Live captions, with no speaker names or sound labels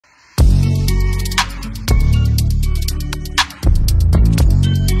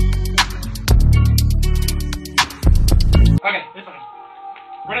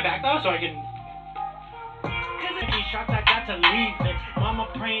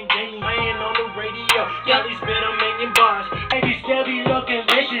plain Jane laying on the radio. Y'all spit a million bars. And you still be looking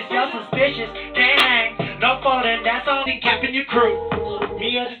vicious, y'all suspicious. Can't hang, no fault, and that's all the capping your crew.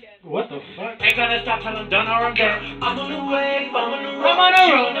 Me, I just. What the fuck? Ain't gonna stop till I'm done or I'm dead. I'm on the wave, I'm on the road.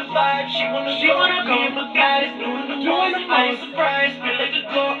 She on the vibe, she wanna go. Me and my guys doing the most. I ain't surprised, feel like the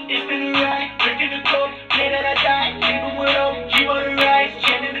go. It's been a ride, drinking the coke. Day that I die, leaving with hope. Keep on the rise,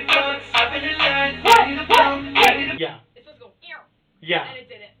 chanting the guns. I've been in line, ready to blow, ready to. Yeah. It's supposed to go. Yeah. And it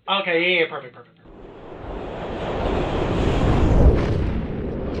didn't. Okay, yeah, perfect.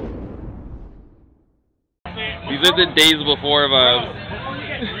 These are the days before vibes.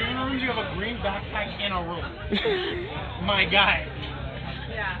 You have a green backpack in a room. My guy.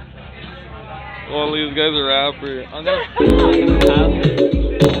 Yeah. Well, these guys are rappers.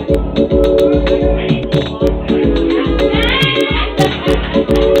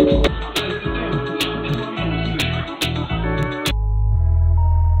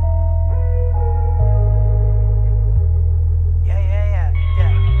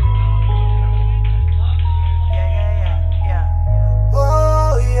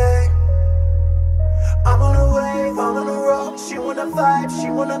 She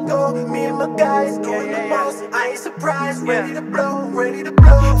wanna go, me and my guys doing the most. I ain't surprised, ready to blow, ready to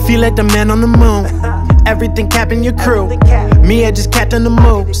blow. Feel like the man on the moon. Everything capping your crew. Me, I just captain the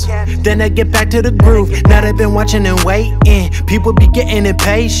moves. Then I get back to the groove. Now they've been watching and waiting. People be getting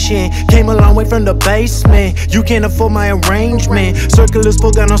impatient. Came a long way from the basement. You can't afford my arrangement. Circular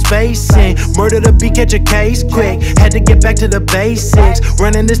spoke, got no spacing. Murder the beat, catch a case quick. Had to get back to the basics.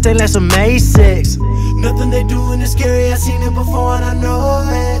 Running this thing like some Asics. Nothing they doing is scary. I seen it before and I know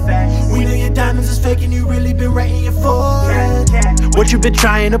it. We know your diamonds is fake and you really been writing your forehead. What you been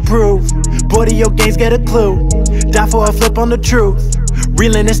trying to prove? Boy, to your games get a clue. Die for a flip on the truth.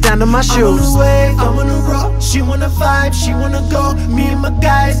 Reeling this down to my shoes. I'm on the wave, I'm on the road. She wanna vibe, she wanna go. Me and my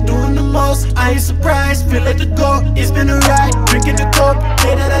guys doing the most. I ain't surprised, feel like the goat. It's been a ride, drinking the coke.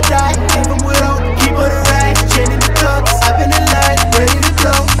 Day that I die, leave them with hope. Keep on the ride, chaining the cups. I've been in line, ready to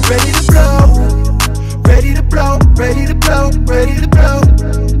blow, ready to blow. Ready to blow, ready to blow, ready to blow.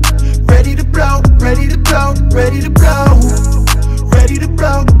 Ready to blow, ready to blow, ready to blow. Ready to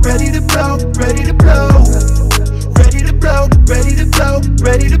blow, ready to blow, ready to blow. Ready to blow, ready to blow,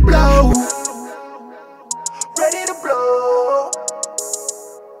 ready to blow.